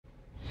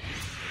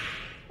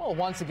Well,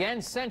 once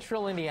again,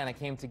 Central Indiana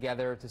came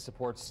together to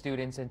support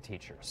students and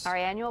teachers. Our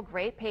annual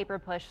Gr8 Paper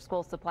Push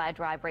school supply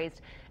drive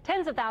raised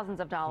tens of thousands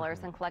of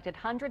dollars and collected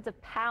hundreds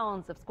of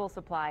pounds of school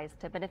supplies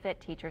to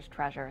benefit teachers'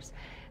 treasures.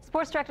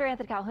 Sports Director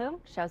Anthony Calhoun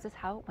shows us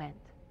how it went.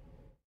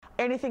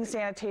 Anything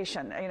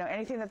sanitation,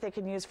 anything that they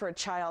can use for a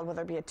child,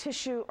 whether it be a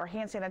tissue or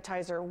hand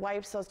sanitizer,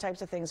 wipes, those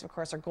types of things, of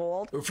course, are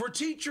gold. For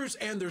teachers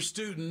and their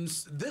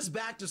students, this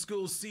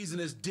back-to-school season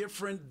is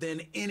different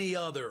than any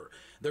other.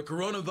 The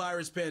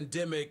coronavirus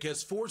pandemic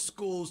has forced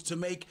schools to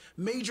make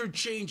major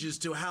changes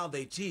to how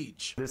they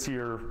teach. This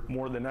year,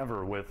 more than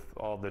ever, with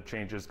all the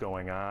changes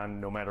going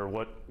on, no matter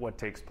what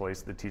takes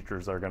place, the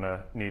teachers are going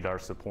to need our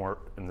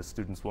support and the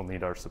students will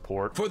need our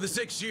support. For the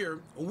 6th year,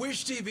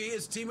 Wish TV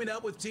is teaming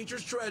up with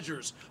Teachers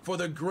Treasures for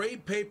the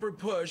Gr8 Paper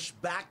Push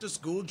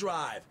back-to-school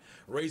drive,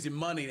 raising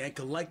money and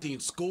collecting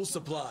school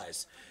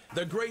supplies.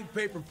 The Gr8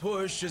 Paper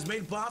Push is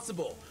made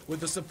possible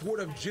with the support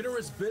of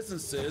generous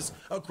businesses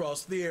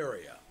across the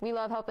area. We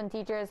love helping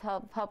teachers,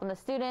 helping the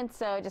students,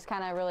 so it just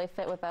kind of really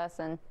fit with us,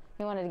 and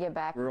we wanted to give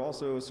back. We're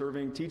also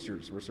serving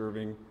teachers. We're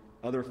serving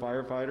other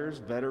firefighters,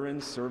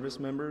 veterans, service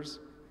members,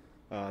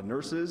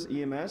 nurses,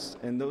 EMS,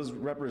 and those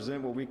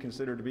represent what we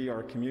consider to be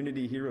our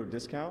community hero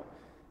discount.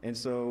 And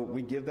so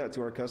we give that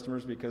to our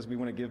customers because we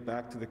want to give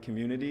back to the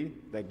community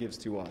that gives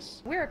to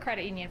us. We're a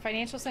credit union.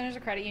 Financial Center's a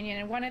credit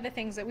union, and one of the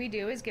things that we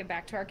do is give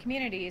back to our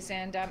communities.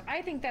 And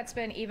I think that's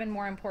been even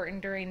more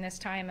important during this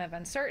time of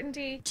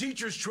uncertainty.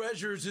 Teachers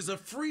Treasures is a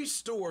free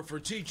store for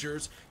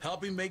teachers,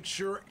 helping make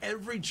sure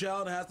every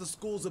child has the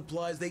school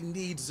supplies they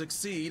need to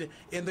succeed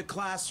in the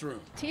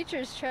classroom.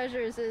 Teachers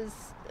Treasures is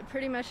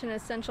pretty much an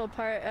essential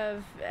part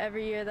of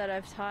every year that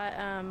I've taught.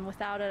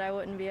 Without it, I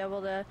wouldn't be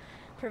able to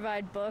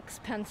provide books,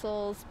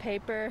 pencils,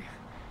 paper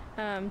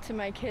to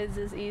my kids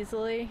as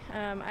easily.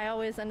 I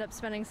always end up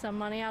spending some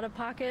money out of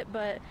pocket,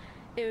 but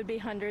it would be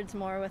hundreds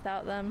more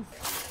without them.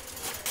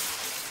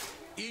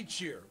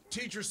 Each year,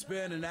 teachers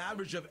spend an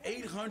average of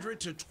 $800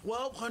 to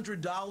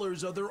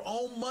 $1,200 of their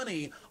own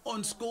money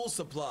on school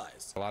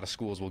supplies. A lot of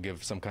schools will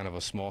give some kind of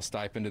a small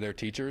stipend to their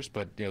teachers,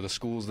 but the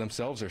schools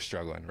themselves are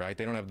struggling, right?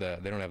 They don't have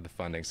the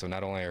funding. So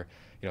not only are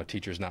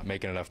teachers not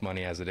making enough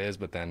money as it is,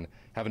 but then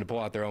having to pull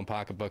out their own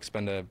pocketbook,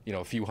 spend a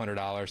few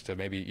 $100s to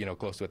maybe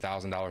close to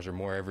 $1,000 or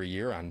more every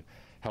year on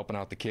helping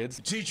out the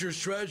kids. Teachers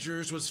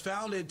Treasures was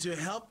founded to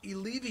help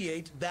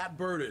alleviate that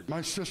burden.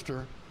 My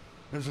sister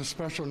is a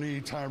special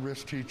needs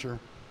high-risk teacher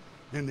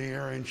in the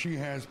area, and she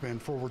has been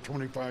for over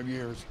 25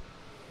 years.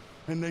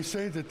 And they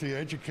say that the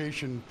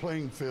education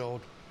playing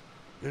field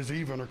is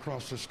even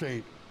across the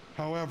state.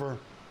 However,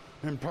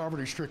 in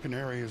poverty-stricken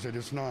areas it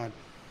is not.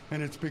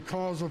 And it's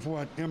because of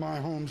what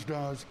MI Homes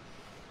does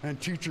and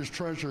Teachers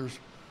Treasures.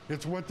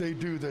 It's what they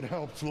do that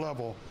helps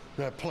level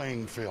that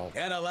playing field.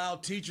 And allow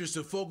teachers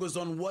to focus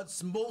on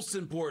what's most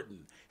important,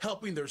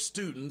 helping their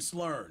students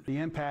learn. The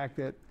impact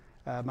that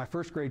my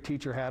first grade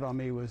teacher had on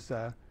me was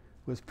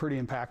pretty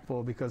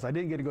impactful because I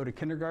didn't get to go to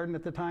kindergarten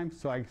at the time,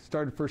 so I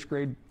started first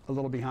grade a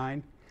little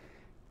behind.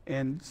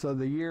 And so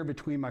the year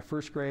between my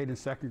first grade and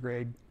second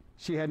grade,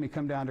 she had me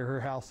come down to her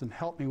house and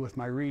help me with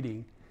my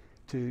reading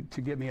to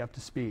get me up to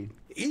speed.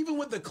 Even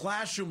with the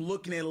classroom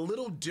looking a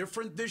little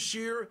different this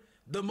year,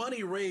 the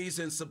money raised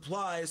and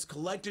supplies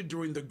collected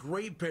during the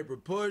Gr8 Paper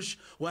Push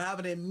will have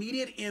an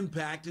immediate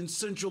impact in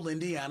Central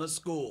Indiana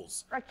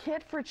schools. A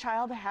kit for a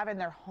child to have in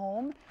their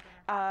home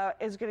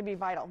is going to be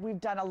vital.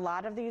 We've done a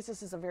lot of these.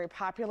 This is a very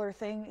popular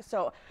thing.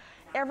 So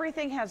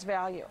everything has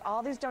value.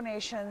 All these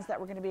donations that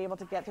we're going to be able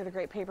to get through the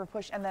Gr8 Paper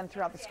Push and then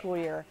throughout the school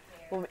year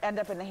will end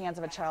up in the hands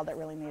of a child that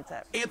really needs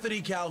it. Anthony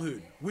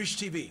Calhoun, Wish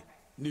TV,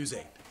 News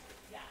 8.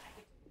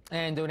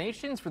 And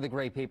donations for the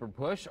Gr8 Paper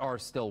Push are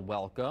still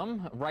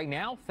welcome. Right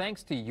now,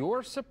 thanks to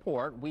your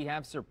support, we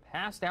have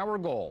surpassed our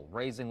goal,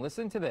 raising,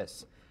 listen to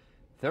this,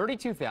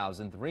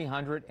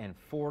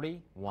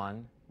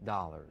 $32,341.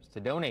 To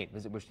donate,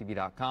 visit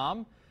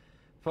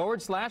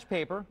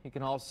wishtv.com/paper. You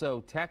can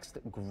also text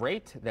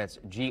GR8, that's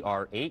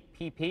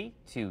Gr8PP,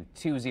 to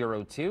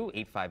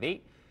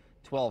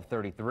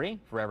 202-858-1233.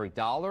 For every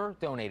dollar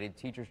donated,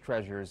 Teachers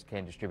Treasures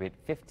can distribute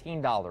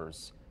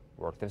 $15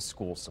 worth of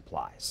school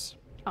supplies.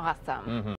 Awesome.